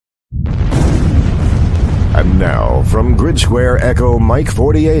And now, from Grid Square Echo Mike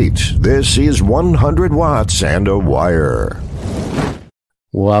 48, this is 100 Watts and a Wire.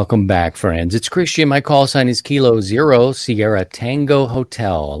 Welcome back, friends. It's Christian. My call sign is Kilo Zero Sierra Tango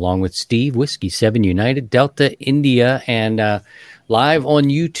Hotel, along with Steve, Whiskey 7 United Delta India, and live on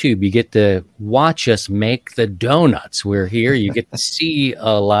YouTube. You get to watch us make the donuts. We're here. You get to see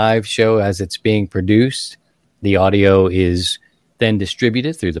a live show as it's being produced. The audio is then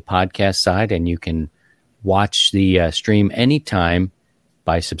distributed through the podcast side, and you can watch the stream anytime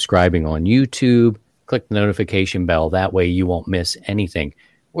by subscribing on YouTube. Click the notification bell. That way you won't miss anything.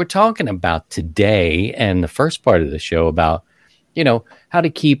 We're talking about today and the first part of the show about,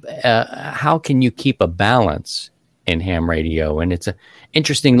 how can you keep a balance in ham radio? And it's an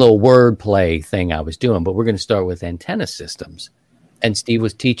interesting little wordplay thing I was doing, but we're going to start with antenna systems. And Steve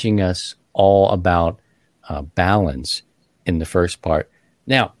was teaching us all about balance in the first part.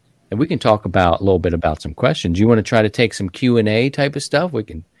 Now, and we can talk about a little bit about some questions. You want to try to take some Q&A type of stuff? We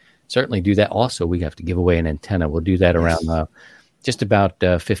can certainly do that. Also, we have to give away an antenna. We'll do that around just about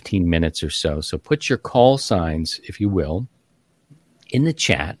 15 minutes or so. So put your call signs, if you will, in the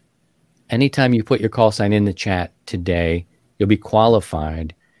chat. Anytime you put your call sign in the chat today, you'll be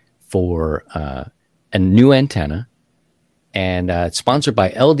qualified for a new antenna. And it's sponsored by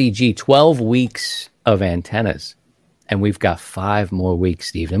LDG, 12 weeks of antennas. And we've got 5 more weeks,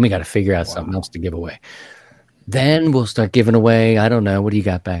 Steve. Then we got to figure out something else to give away. Then we'll start giving away, I don't know, what do you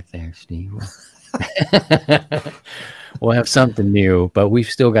got back there, Steve? We'll have something new, but we've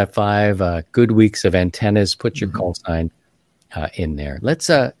still got 5 good weeks of antennas. Put your call sign in there. Let's.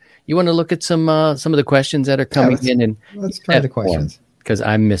 You want to look at some of the questions that are coming in, and let's try the questions because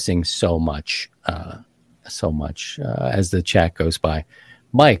I'm missing so much as the chat goes by.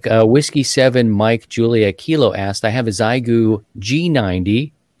 Mike, Whiskey 7, Mike, Julia, Kilo asked, I have a Zygu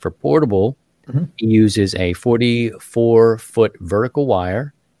G90 for portable. Mm-hmm. He uses a 44-foot vertical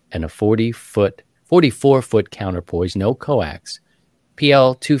wire and a 44-foot counterpoise, no coax.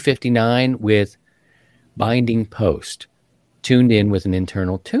 PL 259 with binding post, tuned in with an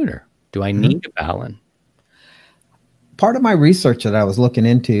internal tuner. Do I need a Balun? Part of my research that I was looking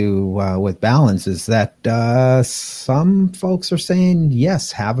into with balance is that some folks are saying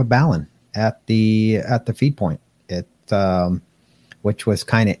yes, have a Balun at the feed point. Which was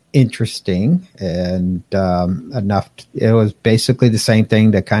kind of interesting and enough. It was basically the same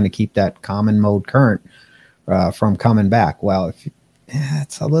thing to kind of keep that common mode current from coming back. Well,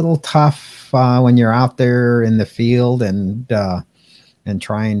 it's a little tough when you're out there in the field and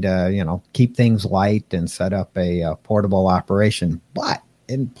trying to, keep things light and set up a portable operation. But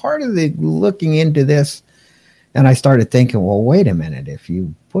in part of the looking into this, and I started thinking, well, wait a minute. If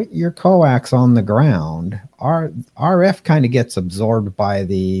you put your coax on the ground, RF kind of gets absorbed by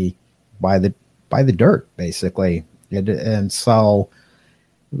the dirt, basically. And so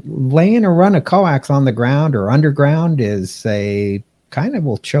laying a run of coax on the ground or underground is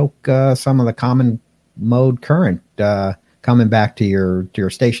will choke some of the common mode current coming back to your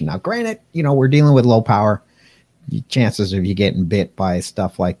station. Now, granted, we're dealing with low power. Chances of you getting bit by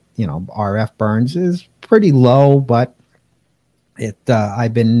stuff like, RF burns is pretty low, but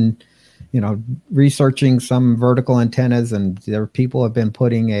I've been, researching some vertical antennas, and there people have been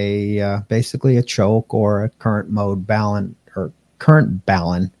putting basically a choke or a current mode Balun or current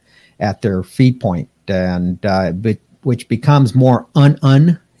Balun at their feed point, and which becomes more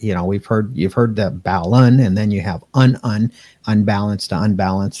you've heard the Balun, and then you have unbalanced to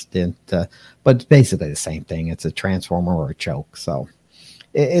unbalanced, and but it's basically the same thing. It's a transformer or a choke. So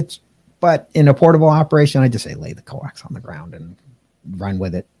but in a portable operation, I just say lay the coax on the ground and run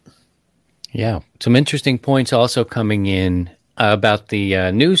with it. Yeah, some interesting points also coming in about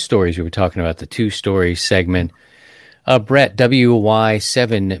the news stories we were talking about, the 2-story segment. Brett,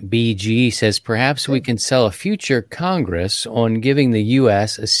 WY7BG, says, perhaps we can sell a future Congress on giving the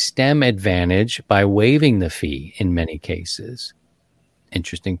U.S. a STEM advantage by waiving the fee in many cases.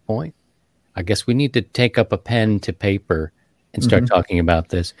 Interesting point. I guess we need to take up a pen to paper and start talking about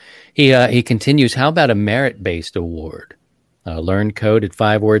this. He continues, how about a merit-based award? Learn code at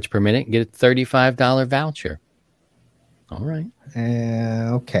 5 words per minute and get a $35 voucher. All right.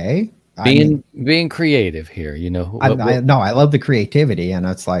 Okay. Being creative here, I love the creativity, and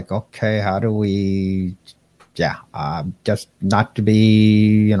it's like, okay, how do we, just not to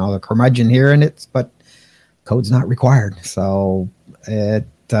be, the curmudgeon here, but code's not required. So I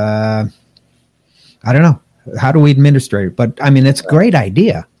don't know. How do we administrate it? But it's a great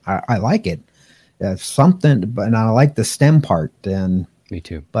idea. I like it. Something, but I like the STEM part. And me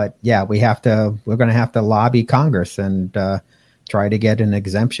too. But yeah, we're going to have to lobby Congress and try to get an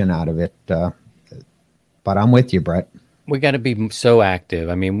exemption out of it. but I'm with you, Brett. We got to be so active.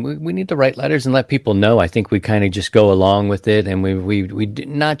 I mean, we need to write letters and let people know. I think we kind of just go along with it, and we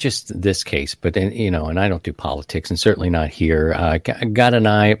not just this case, but and I don't do politics, and certainly not here. Got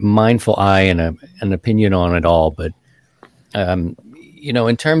an mindful eye, and an opinion on it all. But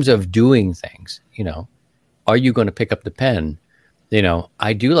in terms of doing things, are you going to pick up the pen?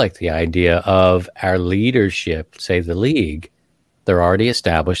 I do like the idea of our leadership, say the league. They're already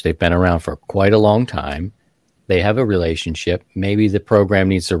established. They've been around for quite a long time. They have a relationship. Maybe the program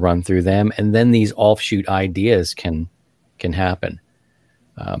needs to run through them, and then these offshoot ideas can happen.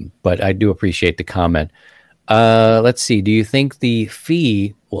 But I do appreciate the comment. Let's see. Do you think the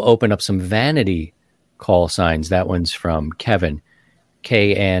fee will open up some vanity call signs? That one's from Kevin,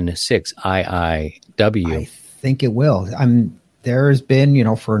 KN6IIW. I think it will. There's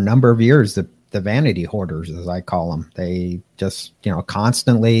been, for a number of years, the vanity hoarders, as I call them, they just,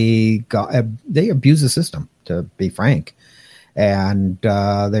 constantly they abuse the system, to be frank. And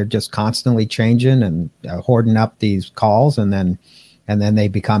they're just constantly changing and hoarding up these calls, and then they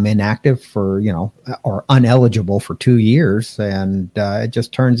become inactive for, or uneligible for 2 years. And it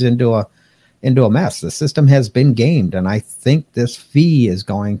just turns into a mess. The system has been gamed. And I think this fee is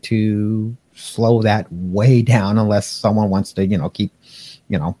going to slow that way down, unless someone wants to, keep,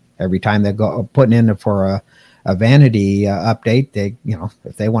 every time they go putting in for a vanity update, they,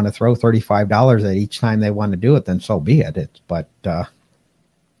 if they want to throw $35 at each time they want to do it, then so be it. But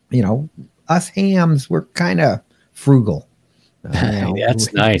us hams, we're kind of frugal.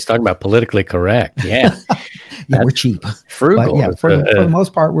 That's nice. Talking about politically correct. Yeah. Yeah, we're cheap. Frugal. But yeah, for the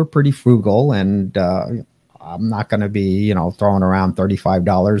most part, we're pretty frugal. And I'm not going to be, throwing around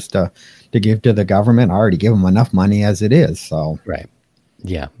 $35 to give to the government. I already give them enough money as it is. So right.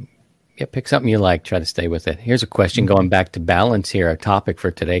 Yeah. Yeah. Pick something you like. Try to stay with it. Here's a question going back to balance here, a topic for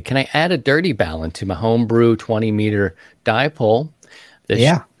today. Can I add a dirty balance to my homebrew 20-meter dipole?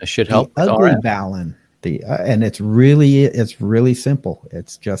 This should help. The ugly balance. And it's really simple.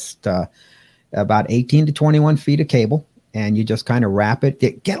 It's just about 18 to 21 feet of cable, and you just kind of wrap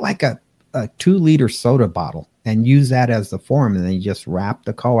it. Get like a 2-liter soda bottle and use that as the form, and then you just wrap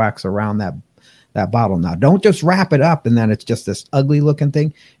the coax around that bottle. Now, don't just wrap it up and then it's just this ugly looking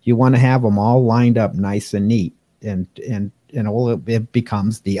thing. You want to have them all lined up nice and neat, and it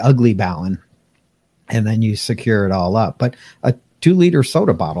becomes the ugly balun, and then you secure it all up. But a 2-liter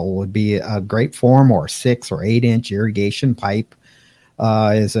soda bottle would be a great form, or 6 or 8-inch irrigation pipe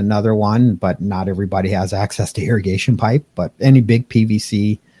is another one, but not everybody has access to irrigation pipe. But any big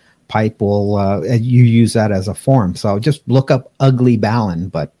PVC pipe will, you use that as a form. So just look up ugly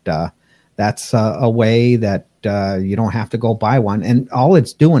balun, but that's a way that you don't have to go buy one. And all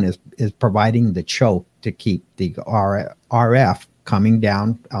it's doing is providing the choke to keep the RF coming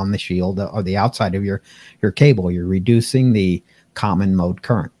down on the shield or the outside of your cable. You're reducing the common mode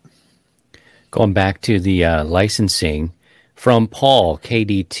current. Going back to the licensing from Paul,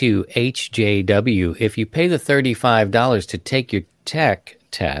 KD2HJW, if you pay the $35 to take your tech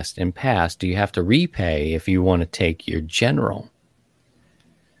test and pass, do you have to repay if you want to take your general?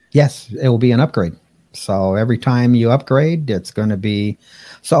 Yes, it will be an upgrade. So every time you upgrade, it's going to be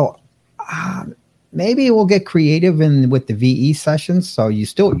maybe we'll get creative with the VE sessions. So you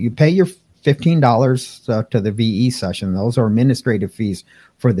pay your $15 to the VE session. Those are administrative fees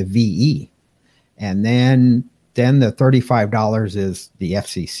for the VE. And then the $35 is the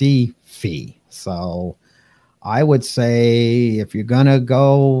FCC fee. So I would say if you're going to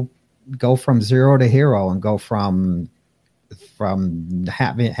go from zero to hero and go from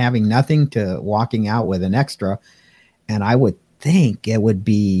having nothing to walking out with an extra, and I would think it would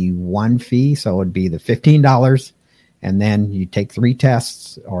be one fee. So it would be the $15, and then you take 3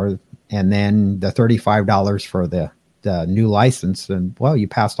 tests, and then the $35 for the new license. And well, you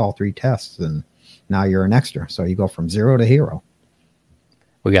passed all 3 tests, and now you're an extra. So you go from zero to hero.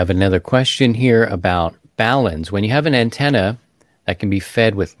 We have another question here about balun. When you have an antenna that can be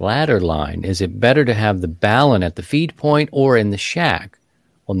fed with ladder line, is it better to have the balun at the feed point or in the shack?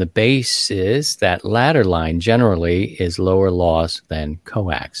 On the basis that ladder line generally is lower loss than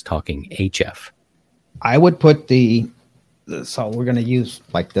coax, talking HF. I would put so we're going to use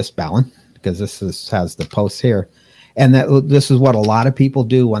like this balun, because this has the posts here. And this is what a lot of people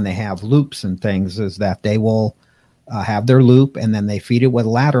do when they have loops and things, is that they will have their loop, and then they feed it with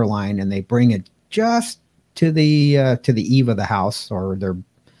ladder line, and they bring it just to the eave of the house,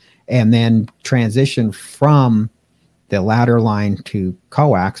 and then transition from the ladder line to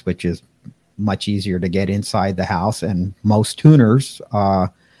coax, which is much easier to get inside the house. And most tuners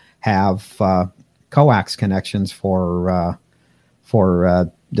have coax connections for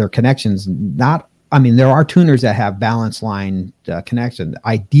their connections. Not I mean, there are tuners that have balance line connection.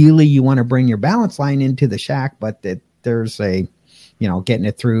 Ideally, you want to bring your balance line into the shack, but there's a, getting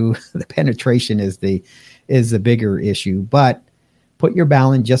it through the penetration is the bigger issue. But put your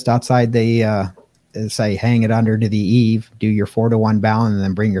balun just outside the, say, hang it under to the eave, do your 4-to-1 balun, and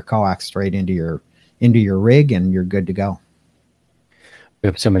then bring your coax straight into your rig, and you're good to go. We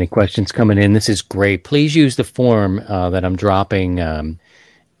have so many questions coming in. This is great. Please use the form that I'm dropping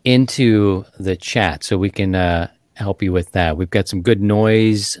into the chat so we can help you with that. We've got some good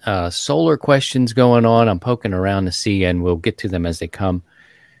noise, solar questions going on. I'm poking around to see, and we'll get to them as they come.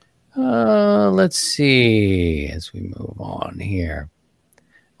 Let's see as we move on here.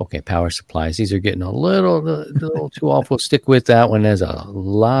 Okay, power supplies. These are getting a little too off. We'll stick with that one. There's a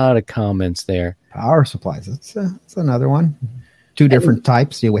lot of comments there. Power supplies. It's another one. Two different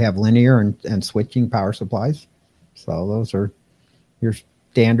types. We have linear and switching power supplies. So those are your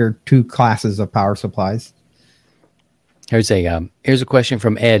standard 2 classes of power supplies. Here's a question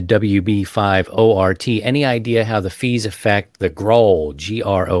from Ed WB5ORT. Any idea how the fees affect the GROL?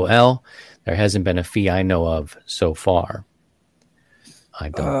 GROL? There hasn't been a fee I know of so far. I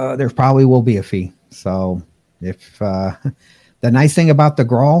don't. There probably will be a fee. So if the nice thing about the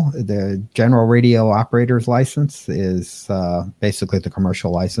GROL, the General Radio Operator's License, is basically the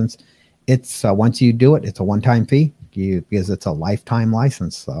commercial license. It's once you do it, it's a one-time fee because it's a lifetime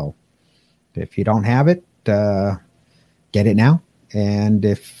license. So if you don't have it, get it now. And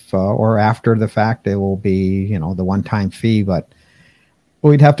if or after the fact, it will be the one-time fee. But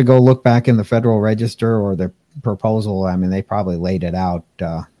we'd have to go look back in the Federal Register or the proposal. I mean, they probably laid it out.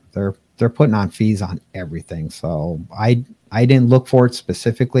 They're putting on fees on everything. So I didn't look for it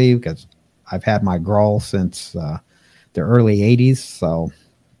specifically because I've had my GROL since the early 80s. So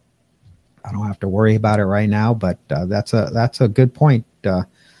I don't have to worry about it right now. But that's a good point. And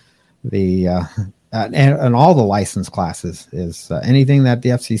all the license classes is anything that the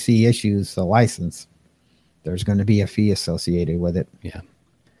FCC issues a license, there's going to be a fee associated with it. Yeah.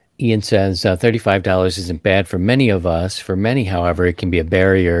 Ian says $35 isn't bad for many of us. For many, however, it can be a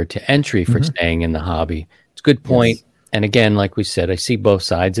barrier to entry for staying in the hobby. It's a good point. Yes. And again, like we said, I see both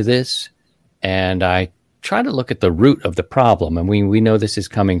sides of this, and I try to look at the root of the problem. And we know this is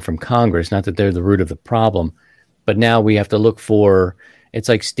coming from Congress, not that they're the root of the problem, but now we have to look for, it's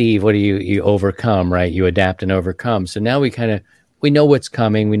like, Steve, what do you overcome, right? You adapt and overcome. So now we know what's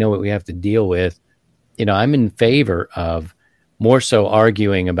coming. We know what we have to deal with. I'm in favor of more so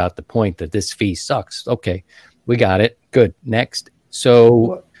arguing about the point that this fee sucks. Okay, we got it. Good. Next.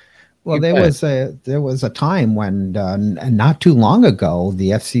 So, well, there was a time when not too long ago the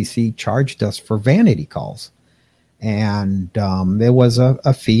FCC charged us for vanity calls, and there was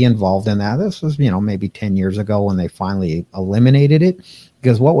a fee involved in that. This was maybe 10 years ago when they finally eliminated it,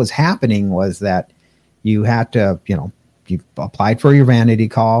 because what was happening was that you had to you applied for your vanity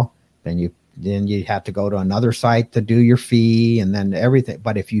call, then you had to go to another site to do your fee and then everything.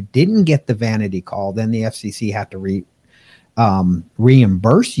 But if you didn't get the vanity call, then the FCC had to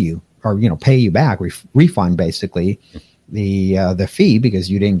reimburse you or, pay you back, refund basically the fee because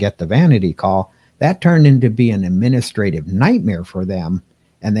you didn't get the vanity call. That turned into be an administrative nightmare for them.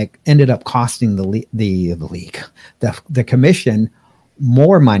 And they ended up costing the commission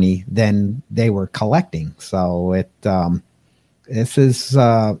more money than they were collecting. So this is,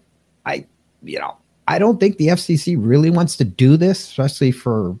 I don't think the FCC really wants to do this, especially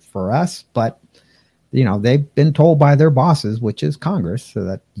for us. But, they've been told by their bosses, which is Congress, so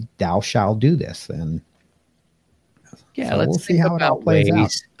that thou shalt do this. And yeah, let's see how it all plays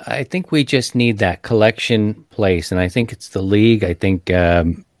out. I think we just need that collection place. And I think it's the league. I think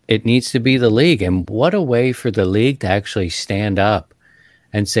it needs to be the league. And what a way for the league to actually stand up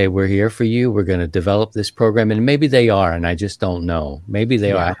and say, we're here for you. We're going to develop this program. And maybe they are, and I just don't know. Maybe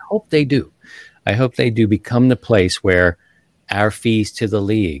they are. I hope they do. I hope they do become the place where our fees to the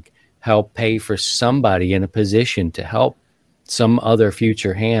league help pay for somebody in a position to help some other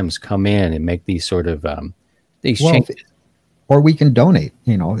future hams come in and make these sort of these changes. Or we can donate.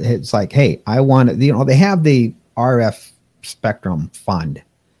 It's like, hey, I want to, they have the RF Spectrum Fund.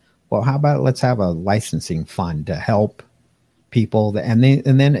 Well, how about let's have a licensing fund to help people, and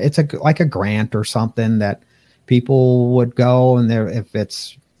then it's like a grant or something that people would go and if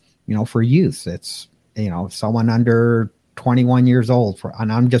it's for youth, it's someone under 21 years old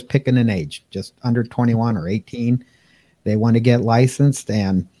and I'm just picking an age, just under 21 or 18, they want to get licensed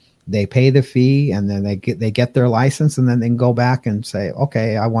and they pay the fee and then they get their license and then they can go back and say,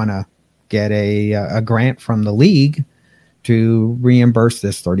 okay, I want to get a grant from the league to reimburse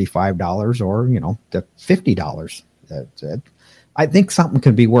this $35 or the $50. I think something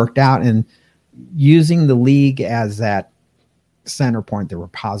could be worked out. And using the league as that center point, the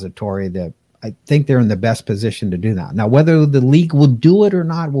repository, I think they're in the best position to do that. Now, whether the league will do it or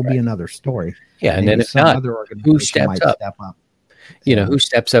not will be another story. Yeah, and Maybe then if some not, other who organization steps might up? step up. Who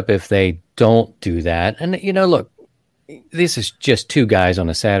steps up if they don't do that? And, look, this is just two guys on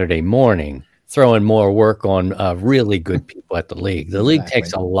a Saturday morning throwing more work on really good people at the league. The league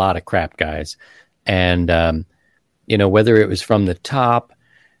takes a lot of crap, guys. And, whether it was from the top,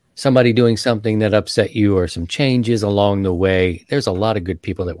 somebody doing something that upset you, or some changes along the way, there's a lot of good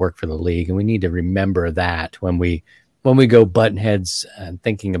people that work for the league. And we need to remember that when we go button heads and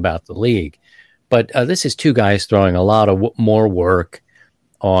thinking about the league. But this is two guys throwing a lot of more work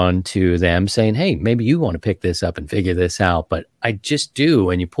onto them, saying, hey, maybe you want to pick this up and figure this out. But I just do.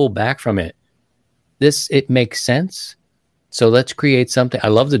 And you pull back from it. It makes sense. So let's create something. I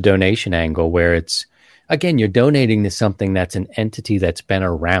love the donation angle where it's, again, you're donating to something that's an entity that's been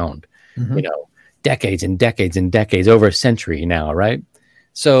around, decades and decades and decades, over a century now, right?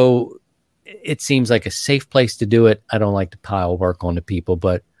 So it seems like a safe place to do it. I don't like to pile work onto people,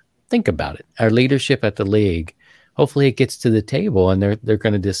 but think about it. Our leadership at the league, hopefully it gets to the table and they're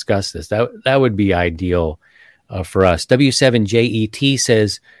going to discuss this. That would be ideal for us. W7JET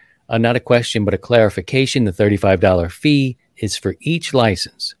says, not a question, but a clarification. The $35 fee is for each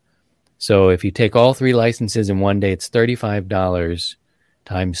license. So if you take all 3 licenses in one day, it's $35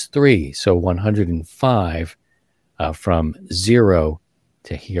 times 3. So 105 from zero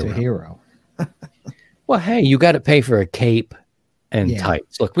to hero. Well, hey, you got to pay for a cape and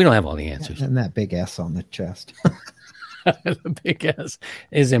tights. Look, we don't have all the answers. And that big S on the chest. The big S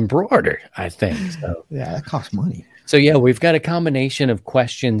is embroidered, I think. So. Yeah, that costs money. So, we've got a combination of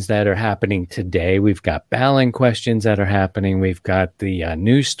questions that are happening today. We've got Balin questions that are happening. We've got the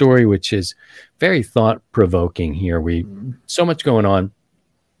news story, which is very thought-provoking here. So much going on.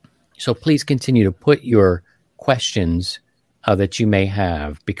 So please continue to put your questions that you may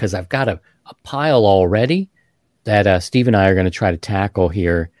have, because I've got a pile already that Steve and I are going to try to tackle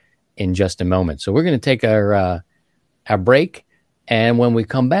here in just a moment. So we're going to take our break, and when we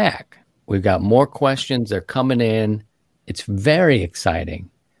come back, we've got more questions. They're coming in. It's very exciting,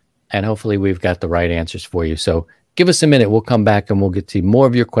 and hopefully we've got the right answers for you. So give us a minute. We'll come back, and we'll get to more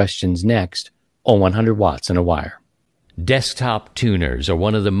of your questions next on 100 Watts and a Wire. Desktop tuners are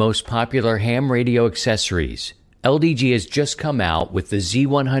one of the most popular ham radio accessories. LDG has just come out with the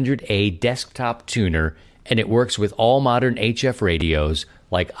Z100A desktop tuner, and it works with all modern HF radios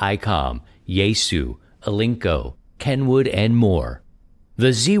like ICOM, Yaesu, Alinco, Kenwood, and more. The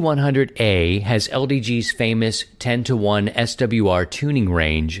Z100A has LDG's famous 10-to-1 SWR tuning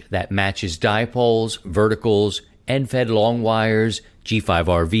range that matches dipoles, verticals, end-fed long wires,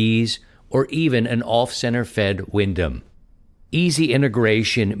 G5RVs, or even an off-center fed Windom. Easy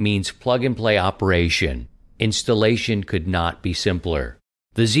integration means plug-and-play operation. Installation could not be simpler.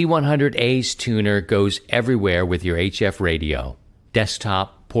 The Z100A's tuner goes everywhere with your HF radio.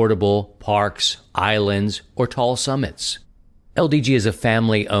 Desktop, portable, parks, islands, or tall summits. LDG is a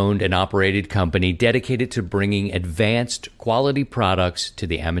family-owned and operated company dedicated to bringing advanced quality products to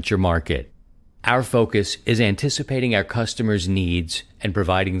the amateur market. Our focus is anticipating our customers' needs and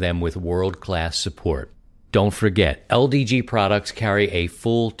providing them with world-class support. Don't forget, LDG products carry a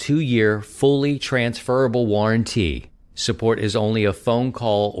full 2-year, fully transferable warranty. Support is only a phone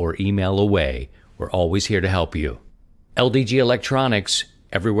call or email away. We're always here to help you. LDG Electronics,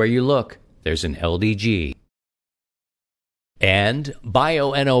 everywhere you look, there's an LDG. And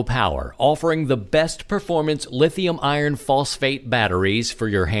Bioenno Power, offering the best performance lithium iron phosphate batteries for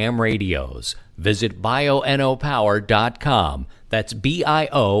your ham radios. Visit bioennopower.com. That's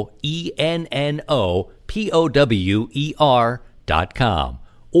BIOENNOPOWER.com.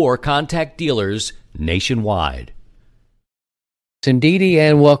 Or contact dealers nationwide. Indeedy,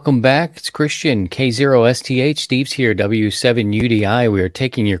 and welcome back. It's Christian, K0STH. Steve's here, W7UDI. We are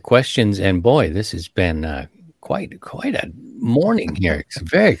taking your questions, and boy, this has been quite a morning here. It's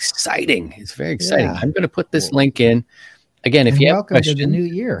very exciting. Yeah. I'm going to put this link in. Again, if you have questions. Welcome to the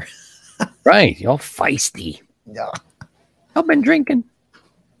new year. Right, y'all feisty. Yeah. I've been drinking.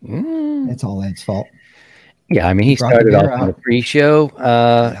 It's all Ed's fault. Yeah, I mean, he started off on the pre-show,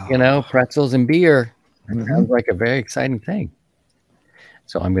 pretzels and beer. Sounds like a very exciting thing.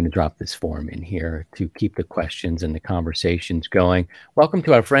 So I'm going to drop this form in here to keep the questions and the conversations going. Welcome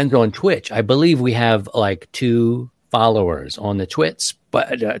to our friends on Twitch. I believe we have like 2 followers on the Twitch,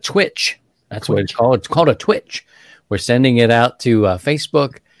 but Twitch. That's what it's called. It's called a Twitch. We're sending it out to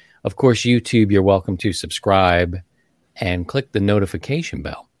Facebook. Of course, YouTube, you're welcome to subscribe and click the notification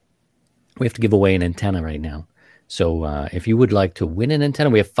bell. We have to give away an antenna right now. So if you would like to win an antenna,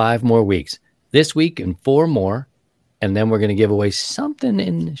 we have 5 more weeks. this week and 4 more. And then we're going to give away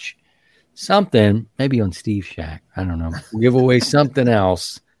something something, maybe on Steve's Shack. I don't know. We'll give away something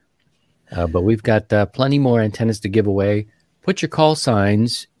else. But we've got plenty more antennas to give away. Put your call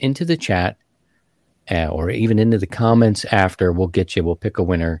signs into the chat or even into the comments after. We'll pick a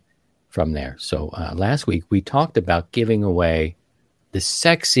winner from there. So last week we talked about giving away the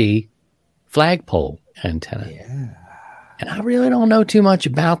sexy flagpole antenna. Yeah. And I really don't know too much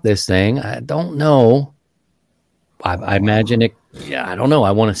about this thing. I don't know. I imagine it. Yeah, I don't know.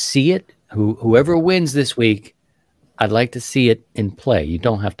 I want to see it. Whoever wins this week, I'd like to see it in play. You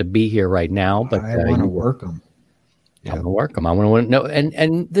don't have to be here right now, but I want to work them. I want to work them. I want to know.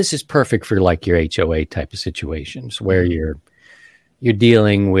 And this is perfect for like your HOA type of situations where you're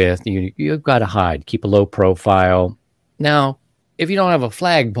dealing with, you've got to hide, keep a low profile. Now, if you don't have a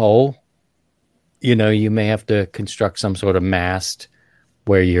flagpole, you may have to construct some sort of mast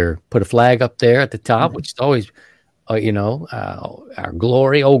where you put a flag up there at the top, which is always, our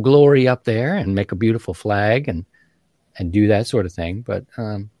old glory up there, and make a beautiful flag and do that sort of thing. But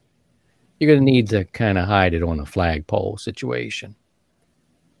you're going to need to kind of hide it on a flagpole situation.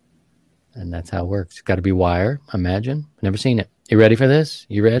 And that's how it works. It's got to be wire, imagine. Never seen it. You ready for this?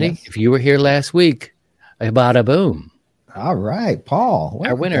 You ready? Yes. If you were here last week, bada boom. All right, Paul.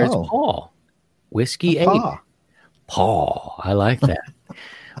 Our winner is Paul. Whiskey 8. Paul. I like that.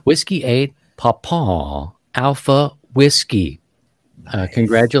 Whiskey 8, Paw Alpha Whiskey. Nice.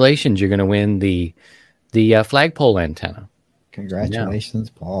 Congratulations. You're going to win the flagpole antenna. Congratulations,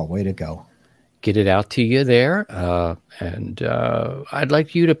 Paul. Way to go. Get it out to you there. And I'd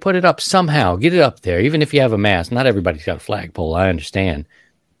like you to put it up somehow. Get it up there, even if you have a mast. Not everybody's got a flagpole, I understand.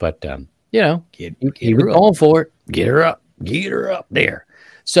 But, he was going for it. Get her up. Get her up there.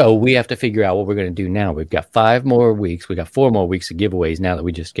 So we have to figure out what we're going to do now. We've got 5 more weeks. We got 4 more weeks of giveaways now that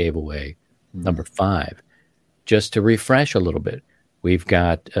we just gave away number 5. Just to refresh a little bit, we've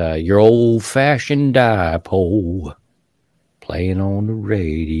got your old-fashioned dipole playing on the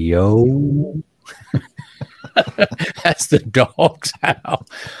radio. That's the dog's howl.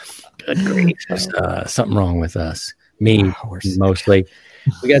 Good grief. Something wrong with us. Me, mostly.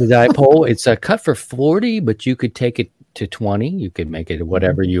 We got a dipole. It's a cut for 40, but you could take it to 20. You could make it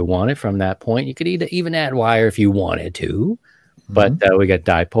whatever you wanted from that point. You could even add wire if you wanted to. But we got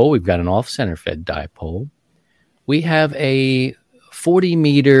dipole. We've got an off-center fed dipole. We have a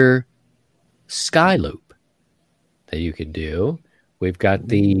 40-meter sky loop that you could do. We've got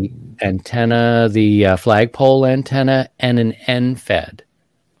the antenna, the flagpole antenna, and an end-fed.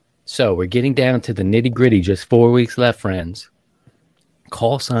 So we're getting down to the nitty-gritty. Just 4 weeks left, friends.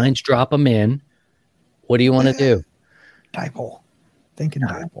 Call signs, drop them in. What do you want to do? Dipole. Thinking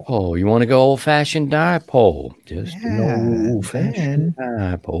dipole. Oh, you want to go old-fashioned dipole? Just an old-fashioned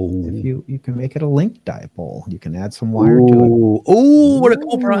dipole. You can make it a link dipole. You can add some wire to it. Oh, what a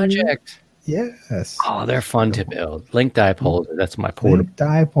cool project. Yes. Oh, they're fun to build. Link dipole. That's my portable. Link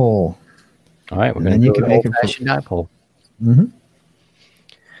dipole. All right, we're going to do an old-fashioned dipole. Mm-hmm.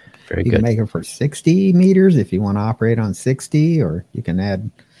 Very you good. Can make it for 60 meters if you want to operate on 60, or you can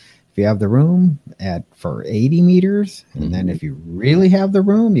add, if you have the room, add for 80 meters. And then if you really have the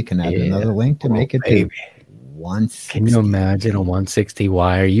room, you can add another link to make it to 160. Can you imagine a 160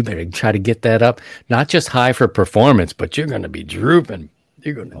 wire? You better try to get that up. Not just high for performance, but you're going to be drooping.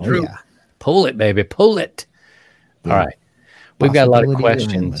 You're going to droop. Yeah. Pull it, baby. Pull it. Yeah. All right. We've got a lot of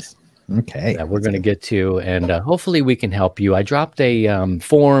questions that we're going to get to, and hopefully we can help you. I dropped a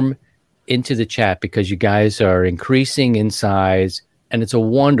form into the chat because you guys are increasing in size, and it's a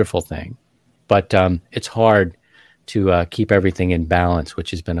wonderful thing. But it's hard to keep everything in balance, which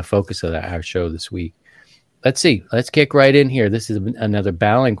has been a focus of our show this week. Let's see. Let's kick right in here. This is another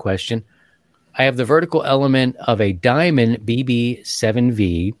Balun question. I have the vertical element of a Diamond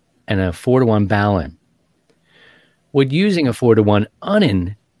BB7V and a 4-to-1 Balun. Would using a 4-to-1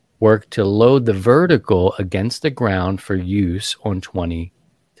 Unin work to load the vertical against the ground for use on 20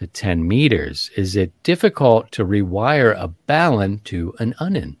 to 10 meters? Is it difficult to rewire a Balun to an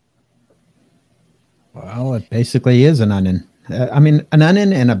Unin? Well, it basically is an Unin. An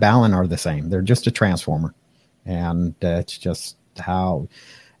Unin and a Balun are the same. They're just a transformer. And it's just how,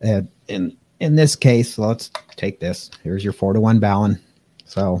 in this case, let's take this. Here's your 4-to-1 Balun.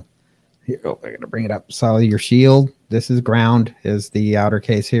 So, here, we're going to bring it up. So, your shield, this is ground, is the outer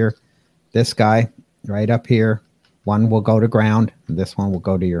case here. This guy, right up here, one will go to ground, and this one will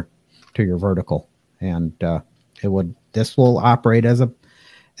go to your vertical. And this will operate as an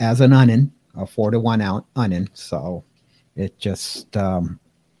Unin, a 4-to-1 Unin. So, it just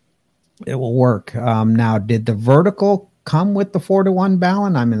it will work. Now, did the vertical come with the 4-to-1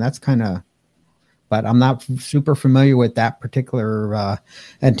 Balun? That's kind of but I'm not super familiar with that particular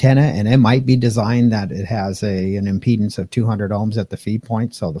antenna, and it might be designed that it has an impedance of 200 ohms at the feed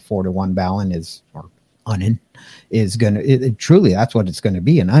point, so the 4-to-1 balun is, or unin, is going to, truly that's what it's going to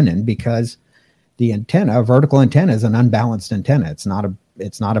be, an unin, because the antenna, a vertical antenna, is an unbalanced antenna. It's not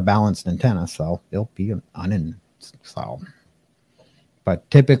a balanced antenna, so it'll be an unin. So,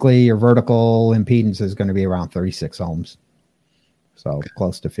 but typically your vertical impedance is going to be around 36 ohms, so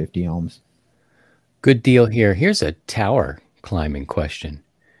close to 50 ohms. Good deal here. Here's a tower climbing question.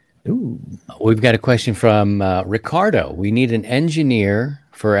 Ooh. We've got a question from Ricardo. We need an engineer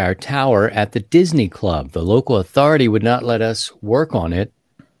for our tower at the Disney Club. The local authority would not let us work on it.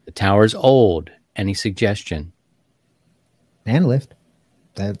 The tower's old. Any suggestion? Man lift.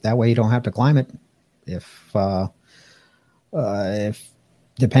 That way you don't have to climb it. If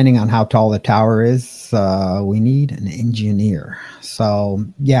depending on how tall the tower is, we need an engineer. So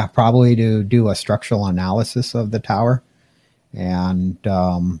yeah, probably to do a structural analysis of the tower, and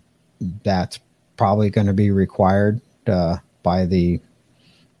that's probably going to be required by the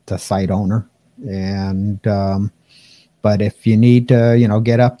site owner. And but if you need to,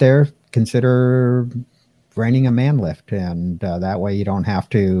 get up there, consider renting a man lift, and that way you don't have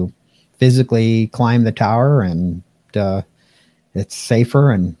to physically climb the tower, and it's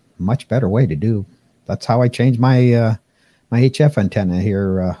safer and much better way to do. That's how I changed my my HF antenna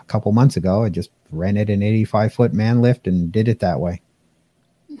here a couple months ago. I just rented an 85-foot man lift and did it that way.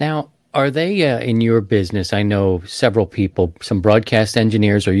 Now, are they in your business? I know several people, some broadcast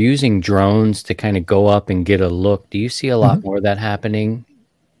engineers, are using drones to kind of go up and get a look. Do you see a lot more of that happening?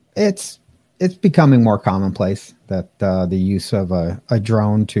 It's becoming more commonplace that the use of a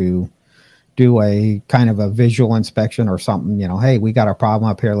drone to do a kind of a visual inspection or something. Hey, we got a problem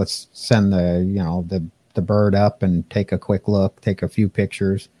up here. Let's send the bird up and take a quick look, take a few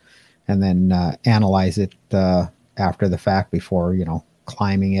pictures, and then analyze it after the fact before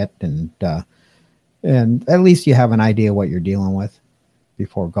climbing it, and at least you have an idea what you're dealing with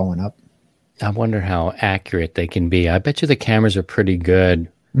before going up. I wonder how accurate they can be. I bet you the cameras are pretty good.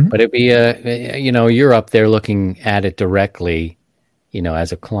 But it'd be you're up there looking at it directly,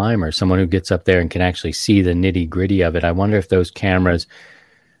 as a climber, someone who gets up there and can actually see the nitty gritty of it. I wonder if those cameras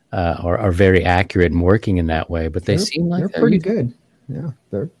are very accurate and working in that way. But they seem like they're pretty good. Yeah,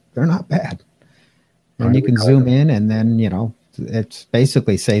 they're not bad. And you can zoom in, and then it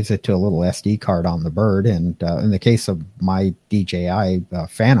basically saves it to a little SD card on the bird. And in the case of my DJI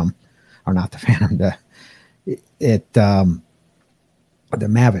Phantom, or not the Phantom, the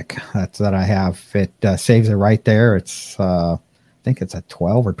Mavic that I have, it saves it right there. It's I think it's a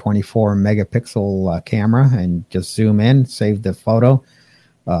 12 or 24 megapixel camera, and just zoom in, save the photo,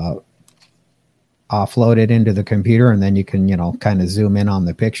 offload it into the computer, and then you can kind of zoom in on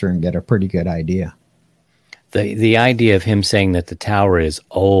the picture and get a pretty good idea. The idea of him saying that the tower is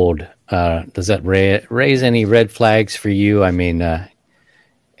old, does that raise any red flags for you? I mean,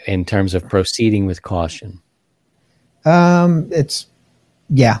 in terms of proceeding with caution. It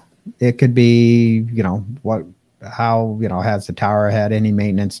could be, has the tower had any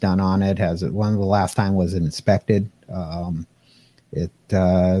maintenance done on it? When the last time was it inspected?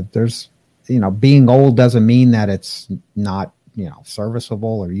 There's, being old doesn't mean that it's not,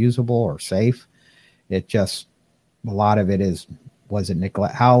 serviceable or usable or safe. It just, a lot of it is, was it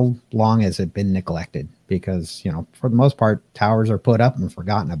neglect? How long has it been neglected? Because, for the most part, towers are put up and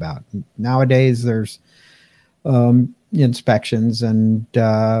forgotten about. Nowadays, there's, inspections, and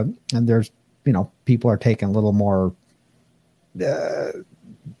there's people are taking a little more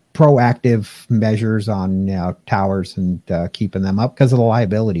proactive measures on towers and keeping them up because of the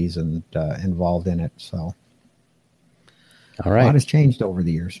liabilities and involved in it. So all right, a lot has changed over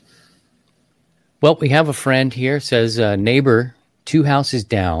the years. Well, we have a friend here, says neighbor 2 houses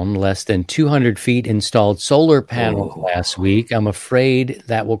down, less than 200 feet, installed solar panels last week. I'm afraid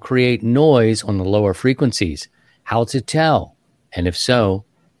that will create noise on the lower frequencies. How to tell? And if so,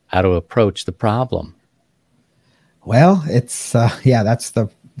 how to approach the problem? Well, it's that's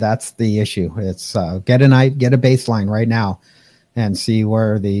the issue. It's get a baseline right now and see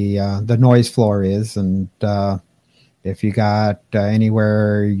where the noise floor is, and if you got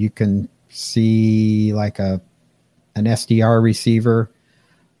anywhere you can see like an SDR receiver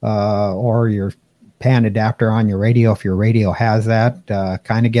or your pan adapter on your radio, if your radio has that,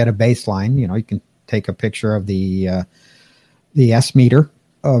 kind of get a baseline. You can take a picture of the S meter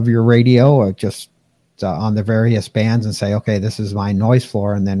of your radio, just on the various bands, and say, okay, this is my noise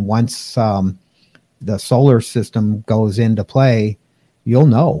floor. And then once the solar system goes into play, you'll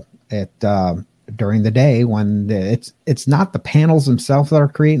know it. during the day when it's not the panels themselves that are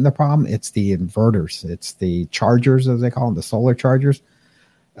creating the problem. It's the inverters. It's the chargers, as they call them, the solar chargers.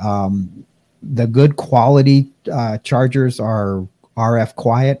 The good quality chargers are RF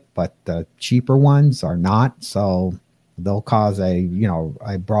quiet, but the cheaper ones are not. So they'll cause a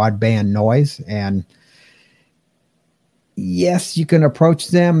broadband noise. And yes, you can approach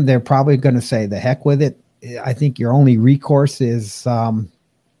them. They're probably going to say the heck with it. I think your only recourse is to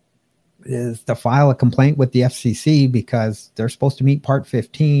file a complaint with the FCC, because they're supposed to meet Part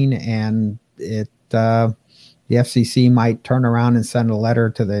 15, and the FCC might turn around and send a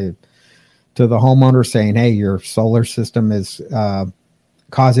letter to the homeowner saying, hey, your solar system is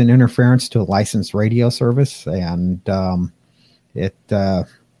causing interference to a licensed radio service, and it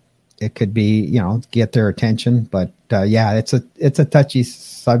could be, get their attention. But yeah, it's a touchy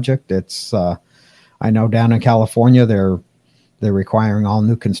subject. It's I know down in California they're requiring all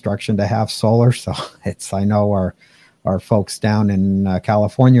new construction to have solar, so I know our folks down in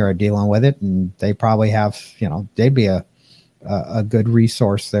California are dealing with it, and they probably have, they'd be a good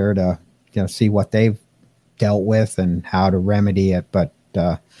resource there to see what they've dealt with and how to remedy it. But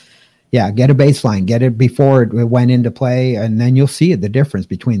yeah, get a baseline, get it before it went into play, and then you'll see the difference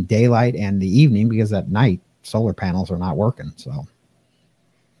between daylight and the evening, because at night solar panels are not working. So.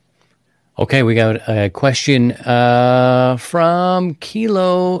 Okay, we got a question from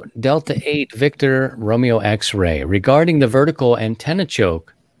Kilo Delta 8 Victor Romeo X-Ray regarding the vertical antenna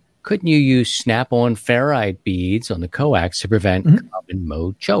choke. Couldn't you use snap-on ferrite beads on the coax to prevent common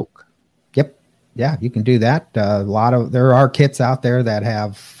mode choke? Yep. Yeah, you can do that. There are kits out there that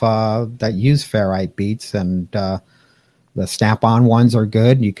have that use ferrite beads, and the snap-on ones are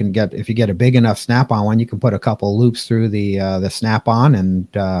good. You can if you get a big enough snap-on one, you can put a couple loops through the snap-on, and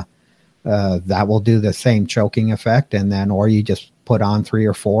that will do the same choking effect. And then, or you just put on 3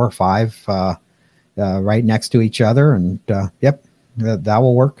 or 4 or 5 right next to each other, and yep, that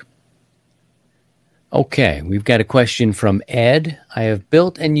will work. Okay, we've got a question from Ed. I have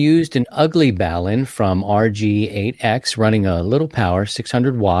built and used an ugly balun from RG8X running a little power,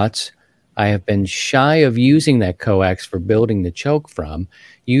 600 watts. I have been shy of using that coax for building the choke from.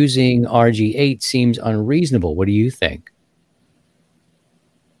 Using RG8 seems unreasonable. What do you think?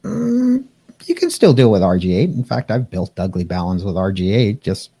 You can still do it with RG8. In fact, I've built ugly baluns with RG8,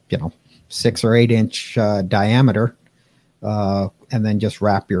 just 6 or 8 inch diameter, and then just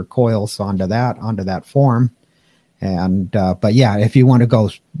wrap your coils onto that form. And but yeah, if you want to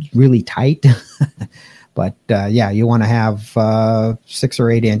go really tight, but yeah, you want to have 6 or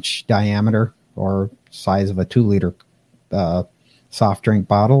 8 inch diameter, or size of a 2-liter soft drink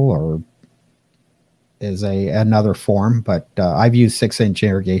bottle, or is another form, but I've used 6-inch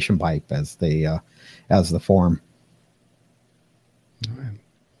irrigation pipe as the form. All right.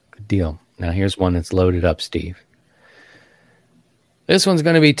 Good deal. Now here's one that's loaded up, Steve. This one's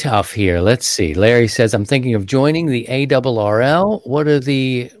going to be tough here. Let's see. Larry says, I'm thinking of joining the ARRL. What are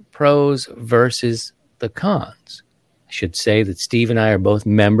the pros versus the cons? I should say that Steve and I are both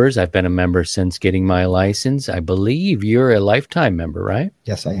members. I've been a member since getting my license. I believe you're a lifetime member, right?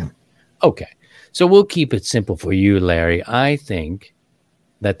 Yes, I am. Okay. So we'll keep it simple for you, Larry. I think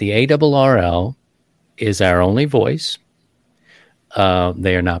that the ARRL is our only voice.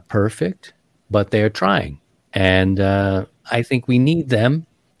 They are not perfect, but they are trying. And I think we need them.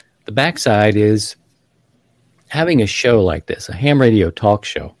 The backside is having a show like this, a ham radio talk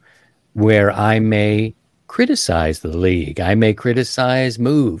show, where I may criticize the league. I may criticize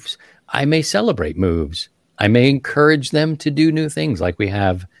moves. I may celebrate moves. I may encourage them to do new things like we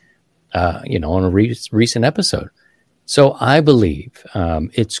have on a recent episode. So I believe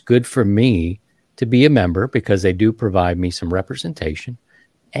it's good for me to be a member, because they do provide me some representation.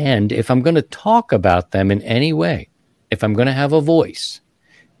 And if I'm going to talk about them in any way, if I'm going to have a voice,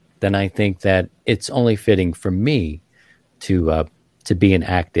 then I think that it's only fitting for me to be an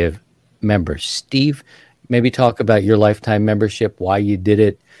active member. Steve, maybe talk about your lifetime membership, why you did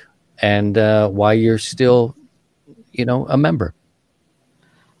it, and why you're still, a member.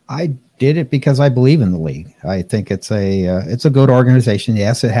 I did it because I believe in the league. I think it's a good organization.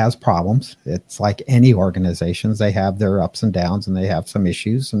 Yes, it has problems. It's like any organizations; they have their ups and downs, and they have some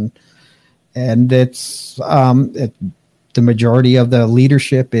issues. And it's the majority of the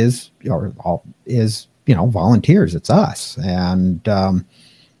leadership is volunteers. It's us, and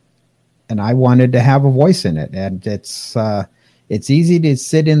I wanted to have a voice in it. And it's easy to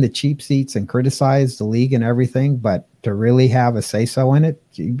sit in the cheap seats and criticize the league and everything, but to really have a say-so in it,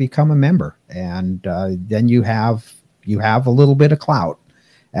 you become a member, and then you have a little bit of clout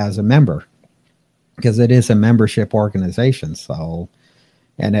as a member, because it is a membership organization. So,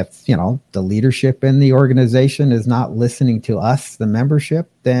 And if, the leadership in the organization is not listening to us, the membership,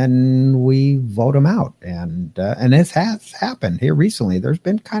 then we vote them out. And this has happened here recently. There's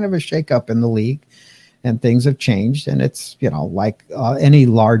been kind of a shakeup in the league, and things have changed. And it's, like any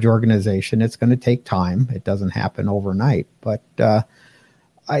large organization, it's going to take time. It doesn't happen overnight. But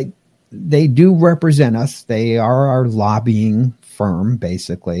they do represent us. They are our lobbying firm,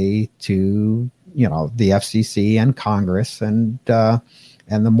 basically, to, the FCC and Congress. And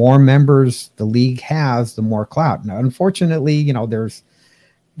the more members the league has, the more clout. Now, unfortunately, the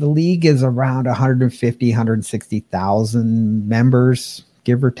league is around 150, 160,000 members,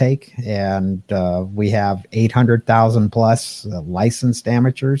 give or take. And we have 800,000 plus licensed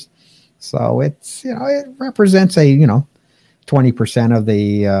amateurs. So it's, it represents a, 20%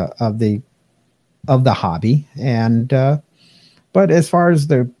 of the hobby. And, but as far as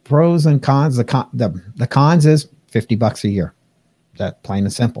the pros and cons, the cons is $50 a year. That plain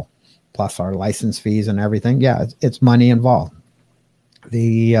and simple, plus our license fees and everything. Yeah, it's money involved.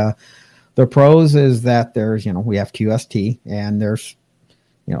 The pros is that there's, we have QST, and there's,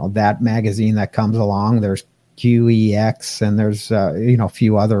 that magazine that comes along. There's QEX, and there's, a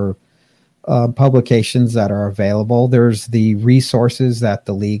few other publications that are available. There's the resources that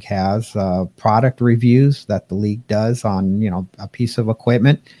the league has, product reviews that the league does on, a piece of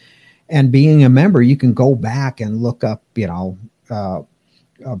equipment. And being a member, you can go back and look up,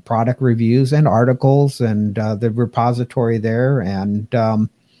 product reviews and articles, and the repository there. And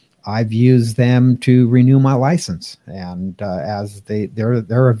I've used them to renew my license, and as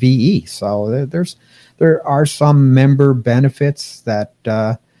they're a VE. So there are some member benefits that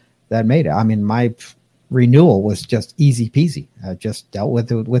made it. I mean, my renewal was just easy peasy. I just dealt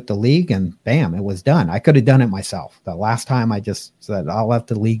with it with the league, and bam, it was done. I could have done it myself. The last time I just said, I'll let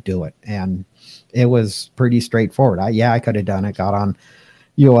the league do it. And it was pretty straightforward. I could have done it, got on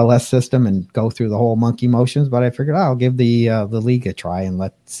ULS system and go through the whole monkey motions, but I figured I'll give the league a try and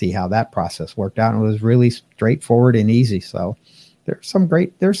let's see how that process worked out. And it was really straightforward and easy. So there's some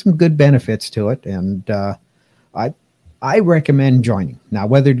good benefits to it. And I recommend joining. Now,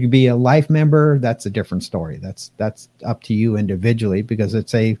 whether you be a life member, that's a different story. That's up to you individually, because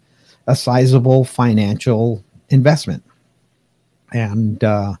it's a sizable financial investment. And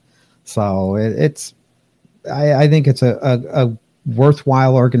so I think it's a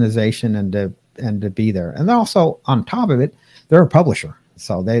worthwhile organization, and to be there. And also on top of it, they're a publisher.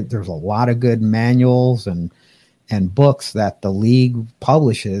 So there's a lot of good manuals and books that the league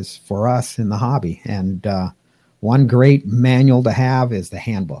publishes for us in the hobby. And one great manual to have is the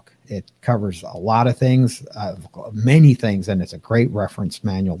handbook. It covers a lot of things, many things, and it's a great reference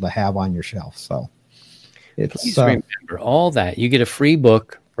manual to have on your shelf. So please remember all that. You get a free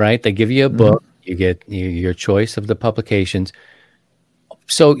book, right? They give you a book. You get your choice of the publications.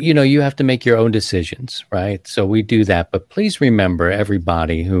 So, you have to make your own decisions, right? So we do that. But please remember,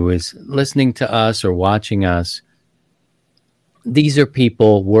 everybody who is listening to us or watching us, these are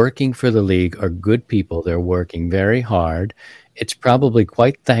people working for the league, are good people. They're working very hard. It's probably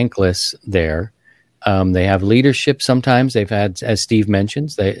quite thankless there. They have leadership sometimes. They've had, as Steve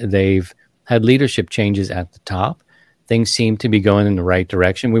mentions, they've had leadership changes at the top. Things seem to be going in the right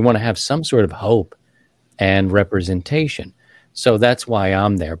direction. We want to have some sort of hope and representation. So that's why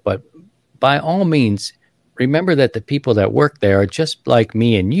I'm there. But by all means, remember that the people that work there are just like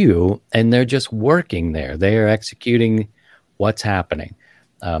me and you, and they're just working there. They are executing what's happening.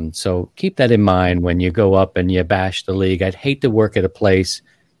 So keep that in mind when you go up and you bash the league. I'd hate to work at a place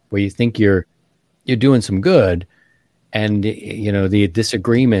where you think you're doing some good, and the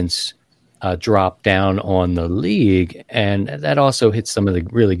disagreements drop down on the league, and that also hits some of the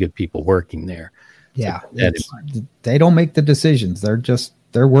really good people working there. Yeah, they don't make the decisions.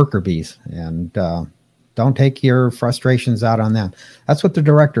 They're worker bees, and don't take your frustrations out on them. That's what the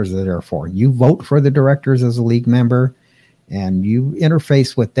directors are there for. You vote for the directors as a league member, and you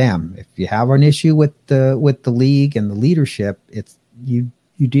interface with them. If you have an issue with the league and the leadership, it's you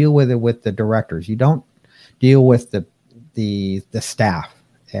deal with it with the directors. You don't deal with the staff.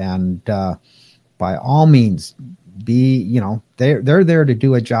 And by all means, they're there to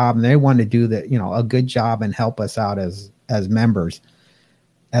do a job, and they want to do a good job and help us out as members.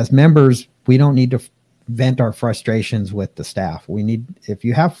 As members, we don't need to vent our frustrations with the staff. If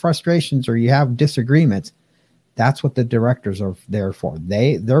you have frustrations or you have disagreements, that's what the directors are there for.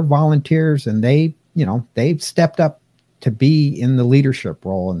 They're volunteers, and they've stepped up to be in the leadership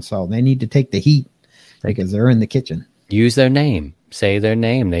role, and so they need to take the heat because they're in the kitchen. Use their name. Say their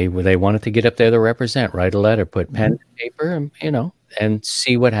name. They wanted to get up there to represent. Write a letter. Put pen to paper. And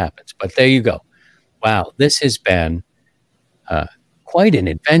see what happens. But there you go. Wow, this has been quite an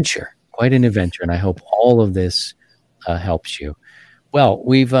adventure, and I hope all of this helps you. Well,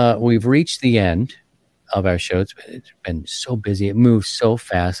 we've reached the end of our show. It's been so busy. It moves so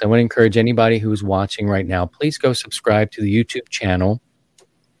fast. I want to encourage anybody who's watching right now, please go subscribe to the YouTube channel.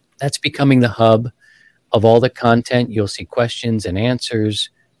 That's becoming the hub of all the content. You'll see questions and answers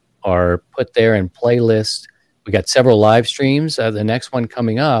are put there in playlists. We got several live streams. The next one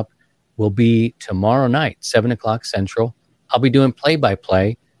coming up will be tomorrow night, 7 o'clock Central. I'll be doing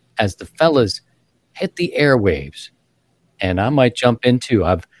play-by-play as the fellas hit the airwaves. And I might jump into,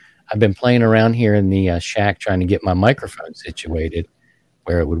 I've been playing around here in the shack trying to get my microphone situated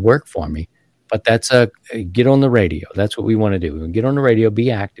where it would work for me. But that's get on the radio. That's what we want to do. We get on the radio,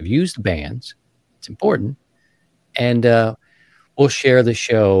 be active, use the bands. It's important. And we'll share the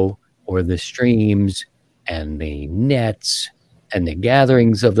show or the streams and the nets and the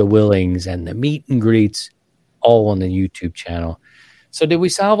gatherings of the Willings and the meet and greets all on the YouTube channel. So did we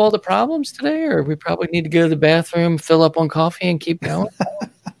solve all the problems today, or we probably need to go to the bathroom, fill up on coffee, and keep going?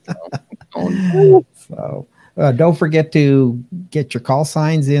 So don't forget to get your call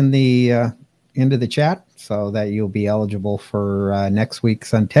signs in the into the chat so that you'll be eligible for next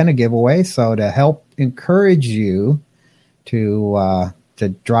week's antenna giveaway. So to help encourage you to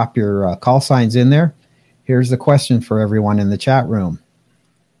drop your call signs in there, here's the question for everyone in the chat room: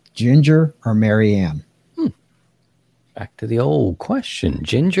 Ginger or Marianne? Back to the old question: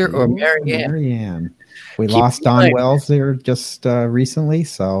 Ginger or Marianne? Marianne. We lost Don Wells there just recently,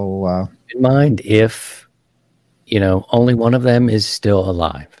 so in mind if only one of them is still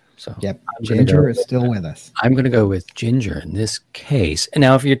alive. So yep, Ginger is still with us. I'm going to go with Ginger in this case. And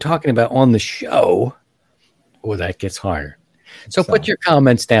now, if you're talking about on the show, that gets harder. So put your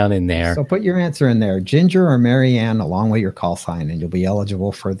comments down in there. So put your answer in there: Ginger or Marianne, along with your call sign, and you'll be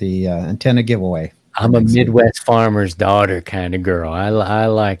eligible for the antenna giveaway. I'm a Midwest farmer's daughter kind of girl. I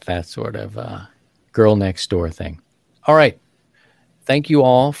like that sort of girl next door thing. All right. Thank you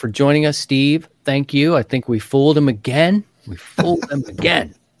all for joining us, Steve. Thank you. I think we fooled him again.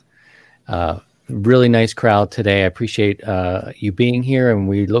 Really nice crowd today. I appreciate you being here, and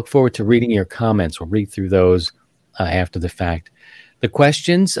we look forward to reading your comments. We'll read through those after the fact. The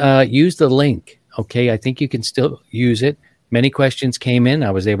questions, use the link. Okay. I think you can still use it. Many questions came in.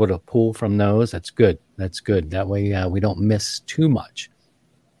 I was able to pull from those. That's good. That way we don't miss too much.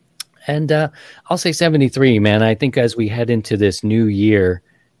 And I'll say 73, man. I think as we head into this new year,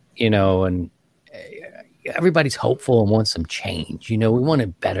 and everybody's hopeful and wants some change. We want a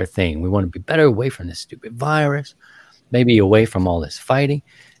better thing. We want to be better away from this stupid virus, maybe away from all this fighting.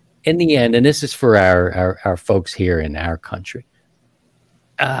 In the end, and this is for our folks here in our country,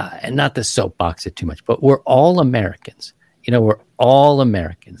 and not to soapbox it too much, but we're all Americans. We're all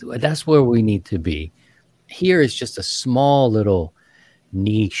Americans. That's where we need to be. Here is just a small little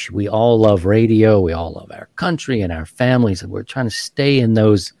niche. We all love radio. We all love our country and our families. And we're trying to stay in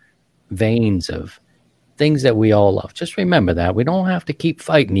those veins of things that we all love. Just remember that. We don't have to keep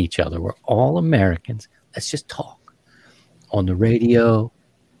fighting each other. We're all Americans. Let's just talk on the radio,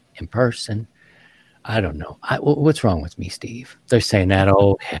 in person. I don't know. What's wrong with me, Steve? They're saying that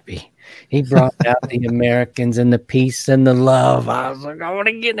old hippie. He brought out the Americans and the peace and the love. I was like, I want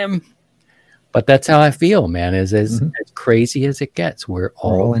to get him. But that's how I feel, man, as crazy as it gets. We're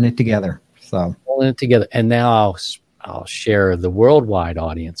all in it together. So all in it together. And now I'll share the worldwide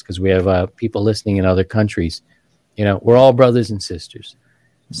audience, because we have people listening in other countries. We're all brothers and sisters.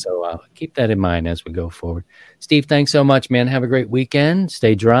 So keep that in mind as we go forward. Steve, thanks so much, man. Have a great weekend.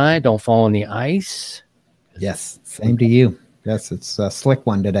 Stay dry. Don't fall on the ice. Yes, same to you. Yes, it's a slick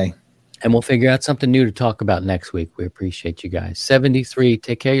one today. And we'll figure out something new to talk about next week. We appreciate you guys. 73,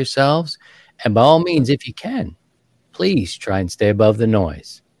 take care of yourselves. And by all means, if you can, please try and stay above the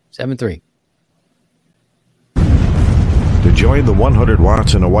noise. 73. To join the 100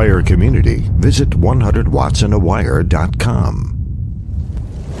 Watts in a Wire community, visit 100wattsindawire.com.